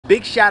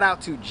Big shout out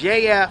to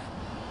JF,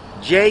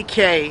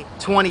 JK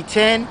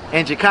 2010,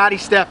 and Jakati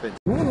Steffens.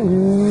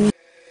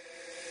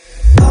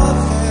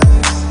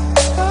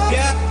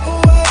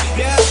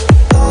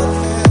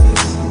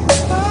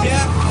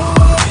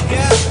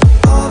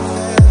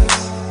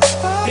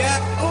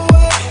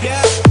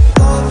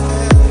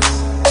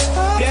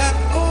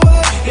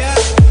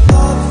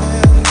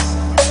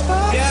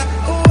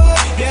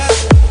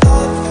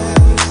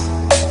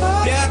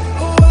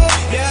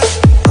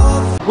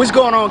 What's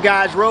going on,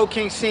 guys?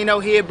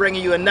 RoadKingSino here,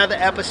 bringing you another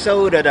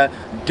episode of the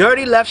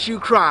Dirty Left Shoe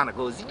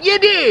Chronicles. You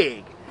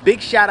dig?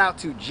 Big shout out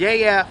to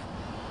JF,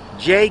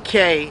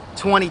 JK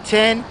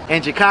 2010,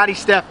 and Jakati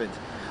Steffens.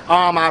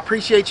 I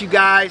appreciate you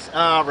guys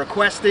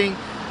requesting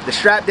the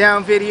strap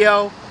down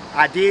video.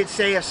 I did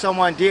say if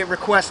someone did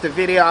request a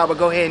video, I would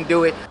go ahead and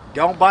do it.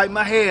 Don't bite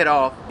my head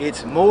off.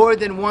 It's more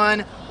than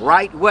one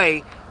right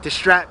way to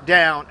strap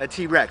down a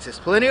T-Rex. There's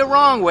plenty of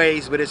wrong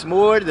ways, but it's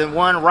more than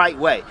one right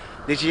way.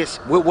 This just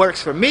what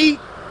works for me.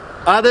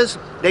 Others,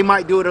 they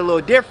might do it a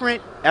little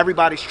different.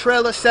 Everybody's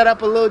trailer set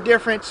up a little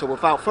different. So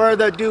without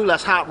further ado,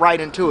 let's hop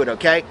right into it,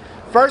 okay?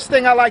 First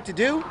thing I like to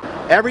do,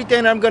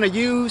 everything I'm gonna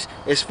use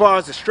as far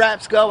as the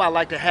straps go, I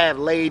like to have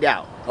laid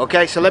out,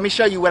 okay? So let me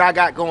show you what I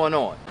got going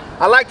on.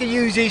 I like to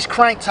use these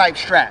crank type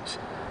straps.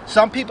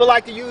 Some people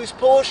like to use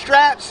pull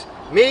straps.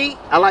 Me,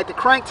 I like the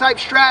crank type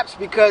straps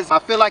because I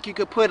feel like you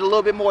could put a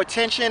little bit more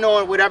tension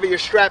on whatever you're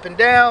strapping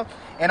down,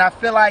 and I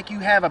feel like you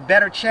have a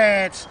better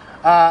chance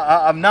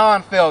of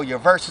non-failure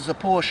versus a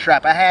pull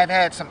strap. I have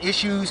had some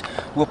issues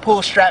with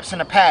pull straps in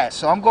the past,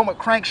 so I'm going with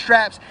crank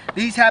straps.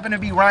 These happen to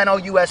be Rhino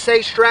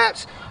USA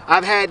straps.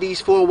 I've had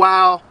these for a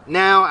while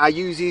now. I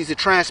use these to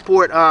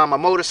transport my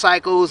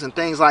motorcycles and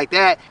things like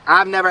that.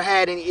 I've never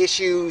had any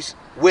issues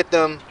with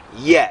them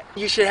yet.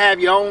 You should have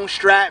your own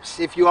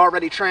straps if you're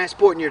already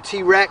transporting your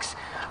T-Rex.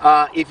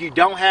 If you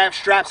don't have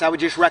straps, I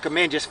would just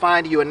recommend just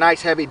finding you a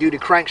nice heavy duty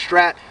crank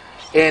strap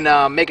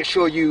and making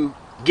sure you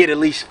get at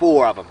least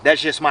 4 of them.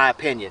 That's just my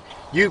opinion.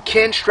 You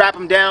can strap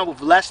them down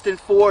with less than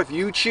 4 if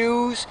you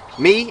choose.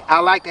 Me,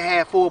 I like to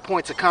have 4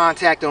 points of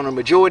contact on the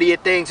majority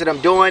of things that I'm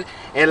doing,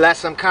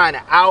 unless I'm kind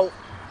of out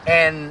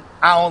and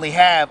I only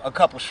have a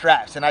couple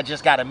straps and I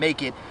just got to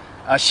make it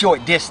a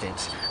short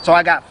distance. So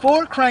I got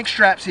 4 crank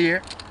straps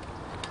here,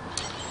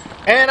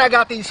 and I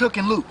got these hook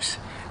and loops.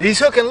 These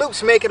hook and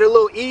loops make it a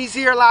little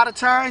easier a lot of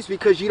times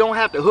because you don't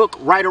have to hook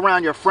right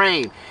around your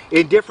frame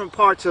in different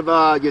parts of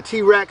your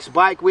T-Rex,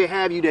 bike, where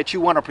have you, that you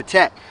want to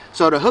protect.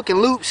 So the hook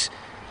and loops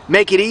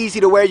make it easy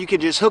to where you can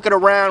just hook it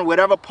around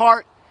whatever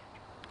part,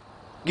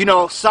 you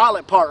know,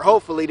 solid part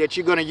hopefully, that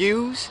you're going to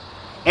use.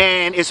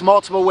 And it's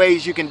multiple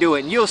ways you can do it.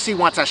 And you'll see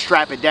once I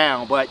strap it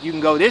down. But you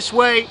can go this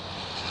way.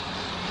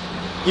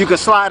 You can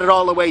slide it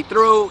all the way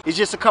through. It's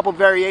just a couple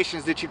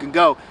variations that you can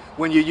go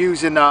when you're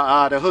using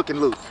the hook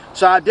and loop.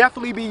 So I'll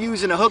definitely be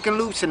using the hook and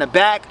loops in the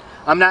back.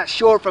 I'm not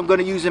sure if I'm going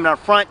to use them in the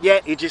front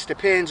yet. It just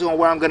depends on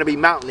where I'm going to be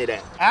mounting it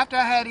at. After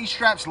I had these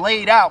straps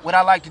laid out, what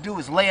I like to do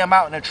is lay them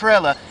out in the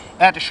trailer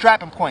at the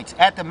strapping points,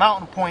 at the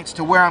mounting points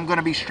to where I'm going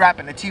to be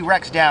strapping the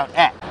T-Rex down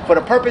at. For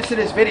the purpose of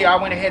this video,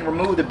 I went ahead and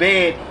removed the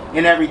bed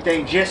and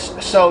everything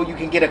just so you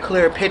can get a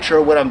clear picture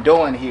of what I'm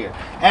doing here.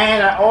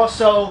 And I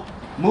also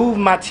moved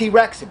my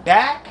T-Rex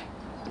back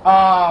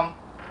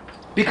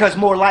because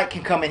more light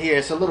can come in here.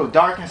 It's a little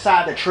dark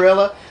inside the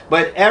trailer,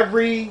 but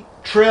every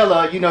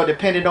trailer, you know,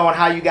 depending on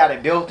how you got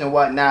it built and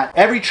whatnot,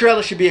 every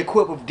trailer should be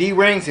equipped with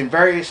D-rings in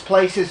various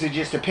places. It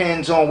just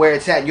depends on where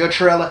it's at in your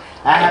trailer.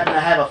 I happen to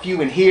have a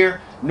few in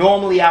here.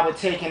 Normally I would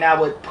take and I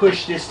would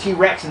push this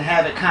T-Rex and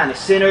have it kind of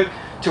centered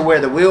to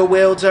where the wheel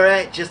welds are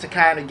at, just to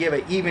kind of give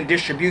an even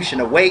distribution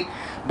of weight.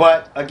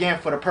 But again,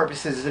 for the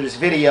purposes of this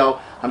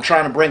video, I'm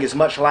trying to bring as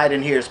much light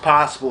in here as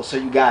possible so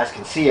you guys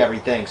can see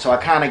everything. So I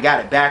kind of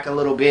got it back a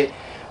little bit,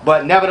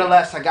 but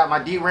nevertheless, I got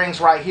my D-rings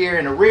right here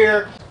in the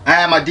rear. I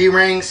have my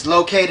D-rings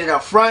located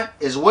up front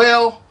as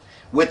well,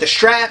 with the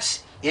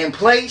straps in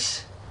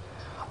place.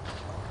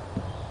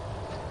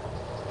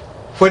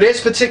 For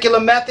this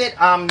particular method,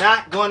 I'm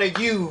not going to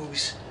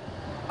use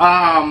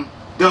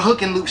the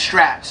hook and loop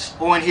straps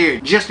on here,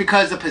 just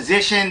because the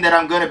position that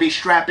I'm going to be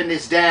strapping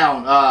this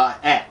down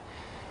at.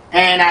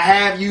 And I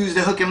have used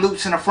the hook and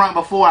loops in the front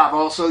before. I've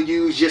also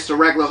used just a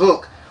regular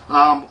hook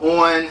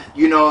on,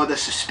 you know, the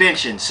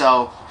suspension.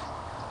 So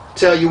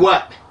tell you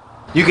what,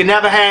 you can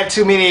never have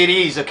too many of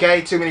these,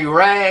 okay? Too many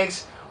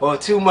rags or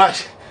too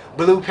much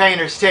blue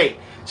painter's tape.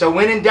 So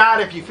when in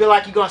doubt, if you feel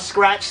like you're going to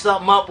scratch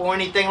something up or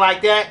anything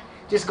like that,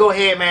 just go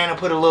ahead, man, and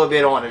put a little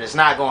bit on it. It's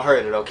not going to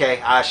hurt it,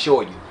 okay? I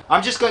assure you.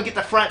 I'm just going to get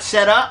the front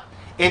set up,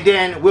 and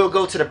then we'll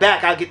go to the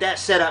back. I'll get that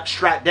set up,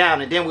 strapped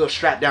down, and then we'll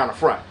strap down the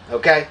front,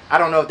 okay? I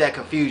don't know if that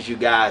confused you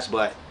guys,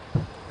 but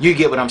you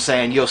get what I'm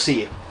saying. You'll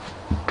see it.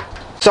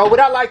 So what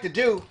I like to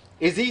do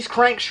is these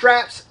crank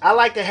straps, I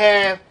like to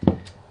have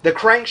the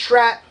crank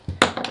strap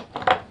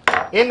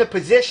in the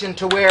position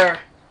to where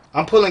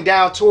I'm pulling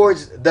down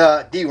towards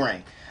the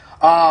D-ring.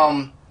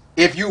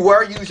 If you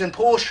were using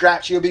pull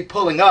straps, you'll be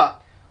pulling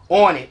up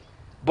on it.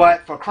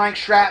 But for crank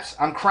straps,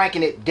 I'm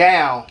cranking it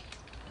down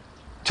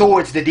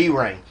towards the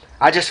D-ring.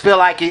 I just feel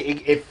like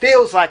it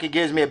feels like it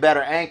gives me a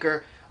better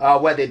anchor.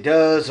 Whether it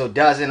does or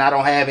doesn't, I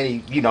don't have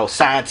any, you know,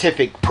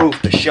 scientific proof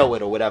to show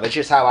it or whatever. It's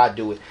just how I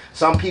do it.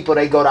 Some people,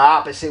 they go the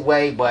opposite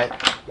way,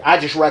 but I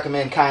just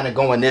recommend kind of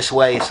going this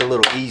way. It's a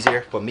little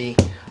easier for me.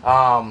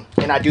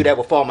 And I do that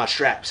with all my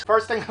straps.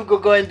 First thing I'm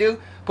gonna go ahead and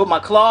do, put my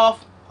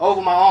cloth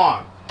over my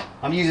arm.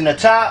 I'm using the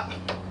top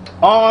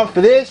arm for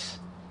this.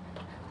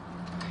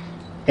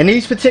 And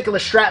these particular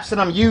straps that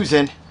I'm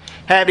using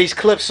have these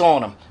clips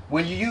on them.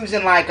 When you're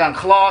using like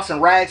cloths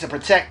and rags to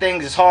protect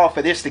things, it's hard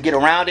for this to get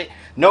around it.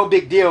 No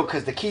big deal,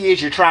 because the key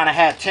is you're trying to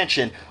have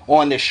tension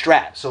on this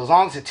strap. So as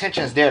long as the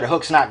tension is there, the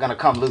hook's not going to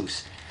come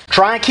loose.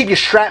 Try and keep your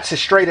straps as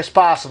straight as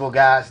possible,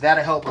 guys.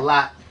 That'll help a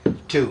lot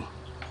too.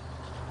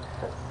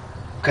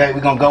 Okay,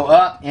 we're going to go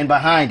up and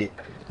behind it.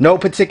 No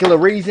particular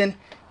reason.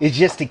 It's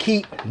just to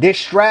keep this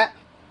strap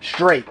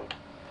straight.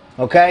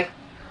 Okay?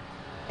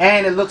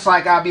 And it looks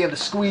like I'll be able to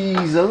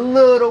squeeze a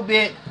little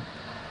bit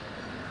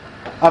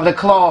of the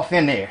cloth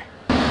in there.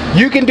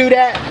 You can do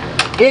that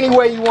any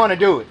way you want to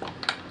do it.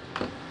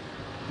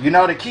 You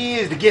know, the key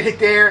is to get it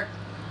there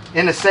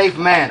in a safe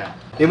manner.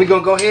 Then we're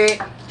going to go ahead,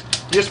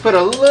 just put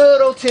a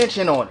little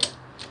tension on it.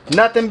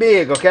 Nothing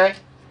big, okay?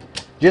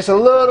 Just a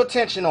little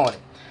tension on it.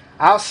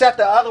 I'll set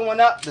the other one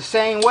up the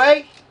same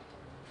way.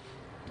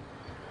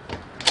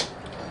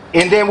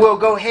 And then we'll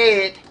go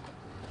ahead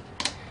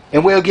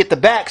and we'll get the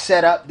back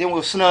set up. Then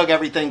we'll snug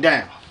everything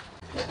down.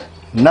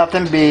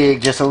 Nothing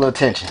big, just a little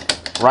tension.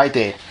 Right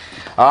there.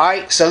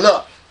 Alright, so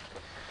look.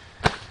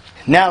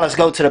 Now let's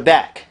go to the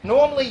back.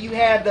 Normally you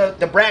have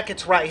the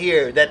brackets right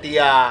here that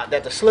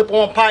the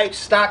slip-on pipes,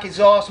 stock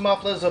exhaust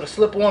mufflers, or the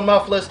slip-on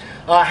mufflers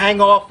hang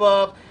off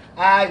of.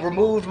 I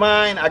removed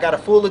mine. I got a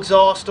full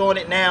exhaust on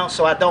it now,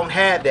 so I don't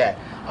have that.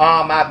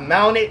 I've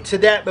mounted to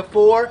that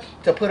before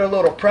to put a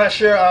little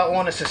pressure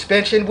on the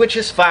suspension, which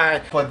is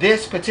fine. For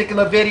this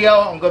particular video,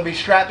 I'm going to be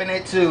strapping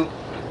it to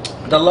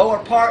the lower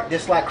part,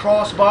 this like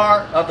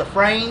crossbar of the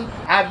frame.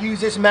 I've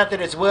used this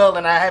method as well,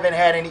 and I haven't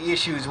had any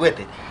issues with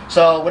it.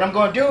 So what I'm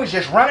going to do is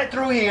just run it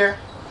through here,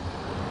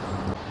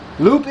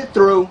 loop it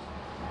through,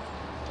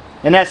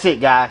 and that's it,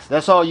 guys.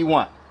 That's all you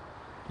want.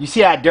 You see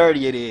how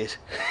dirty it is?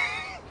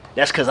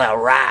 That's because I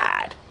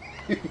ride.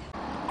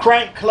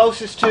 Crank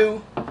closest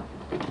to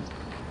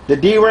the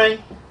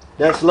D-ring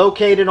that's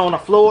located on the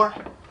floor,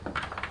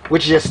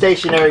 which is a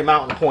stationary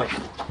mounting point.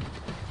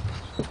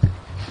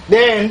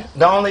 Then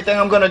the only thing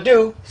I'm going to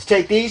do is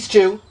take these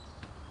two,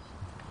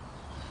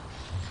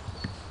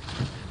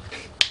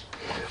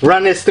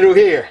 run this through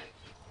here,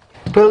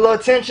 put a little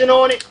tension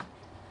on it.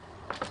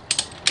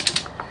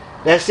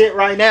 That's it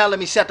right now. Let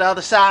me set the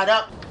other side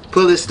up.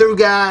 Pull this through,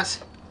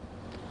 guys.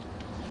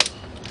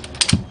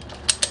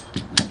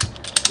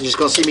 You're just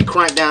going to see me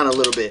crank down a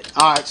little bit.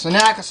 Alright, so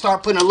now I can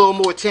start putting a little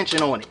more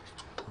tension on it.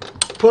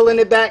 Pulling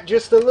it back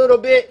just a little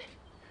bit.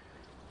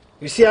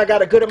 You see I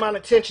got a good amount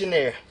of tension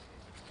there.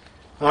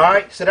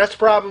 Alright, so that's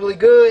probably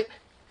good.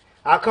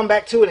 I'll come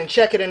back to it and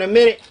check it in a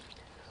minute.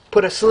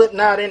 Put a slip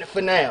knot in it for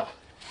now.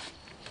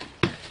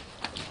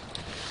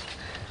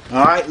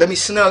 Alright, let me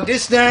snug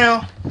this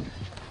down.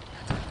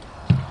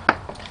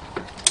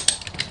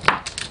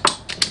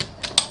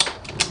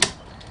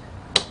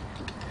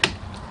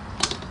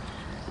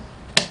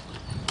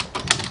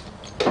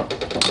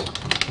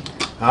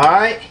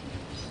 Alright.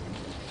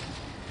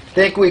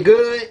 Think we're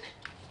good.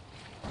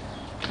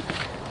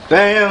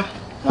 Bam.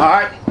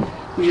 Alright.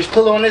 We just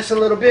pull on this a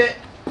little bit.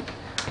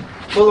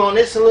 Pull on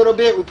this a little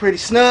bit. We're pretty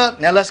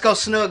snug. Now let's go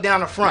snug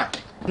down the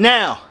front.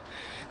 Now,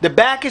 the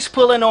back is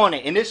pulling on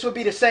it. And this would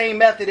be the same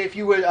method if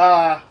you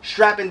were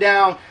strapping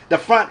down the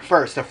front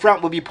first. The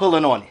front would be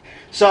pulling on it.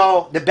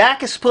 So the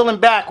back is pulling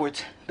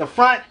backwards. The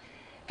front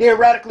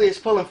theoretically is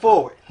pulling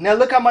forward. Now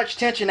look how much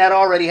tension that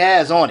already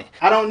has on it.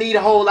 I don't need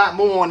a whole lot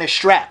more on this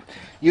strap.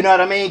 You know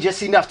what I mean?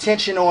 Just enough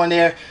tension on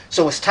there.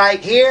 So it's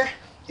tight here.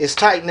 It's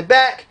tight in the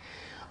back.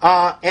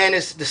 And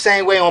it's the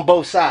same way on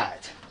both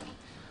sides.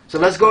 So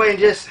let's go ahead and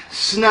just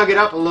snug it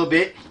up a little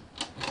bit.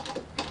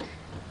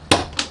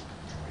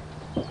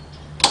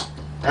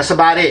 That's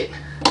about it.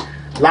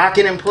 Lock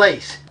it in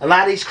place. A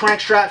lot of these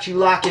crank straps you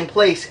lock in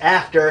place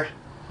after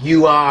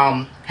you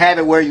have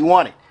it where you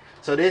want it.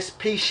 So this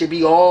piece should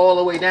be all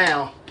the way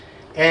down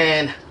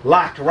and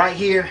locked right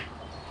here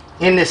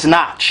in this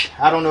notch.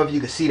 I don't know if you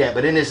can see that,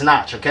 but in this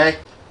notch, okay?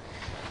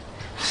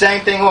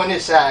 Same thing on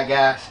this side,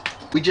 guys.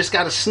 We just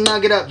got to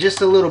snug it up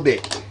just a little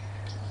bit.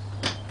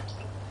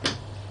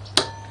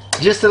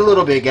 Just a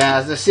little bit,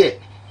 guys. That's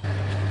it.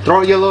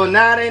 Throw your little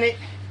knot in it,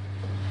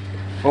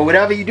 or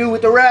whatever you do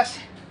with the rest,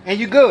 and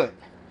you're good.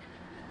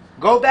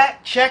 Go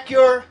back, check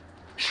your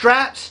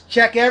straps,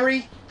 check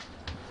every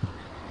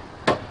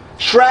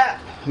strap.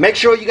 Make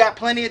sure you got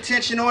plenty of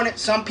tension on it.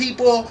 Some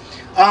people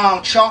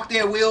chalk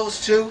their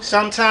wheels too.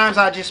 Sometimes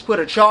I just put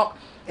a chalk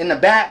in the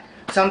back.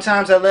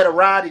 Sometimes I let it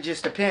ride. It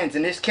just depends.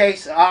 In this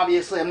case,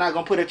 obviously, I'm not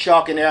going to put a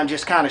chalk in there. I'm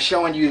just kind of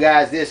showing you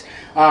guys this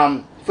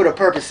for the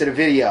purpose of the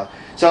video.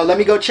 So let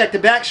me go check the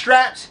back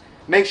straps.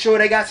 Make sure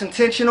they got some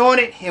tension on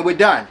it, and we're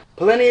done.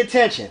 Plenty of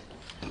tension.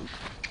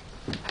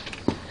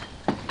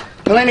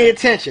 Plenty of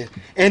tension.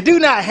 And do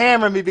not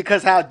hammer me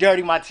because how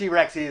dirty my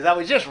T-Rex is. I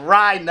was just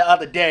riding the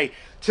other day,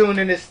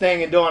 tuning this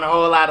thing and doing a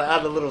whole lot of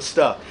other little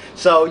stuff.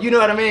 So, you know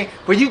what I mean?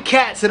 For you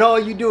cats that all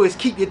you do is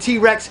keep your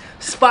T-Rex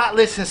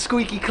spotless and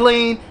squeaky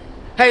clean,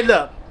 hey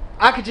look,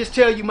 I could just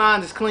tell you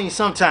mine is clean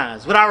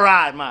sometimes, but I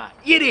ride mine.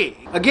 You dig?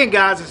 Again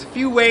guys, there's a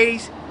few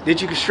ways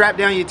that you can strap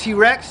down your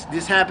T-Rex.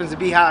 This happens to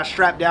be how I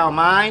strap down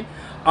mine.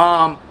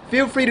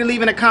 Feel free to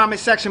leave in the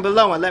comment section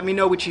below and let me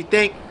know what you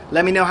think.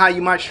 Let me know how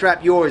you might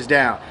strap yours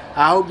down.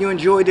 I hope you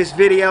enjoyed this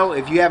video.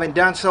 If you haven't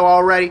done so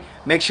already,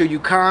 make sure you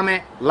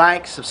comment,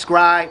 like,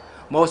 subscribe,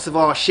 most of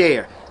all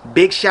share.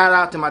 Big shout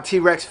out to my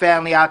T-Rex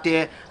family out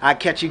there. I'll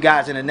catch you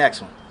guys in the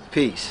next one.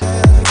 Peace.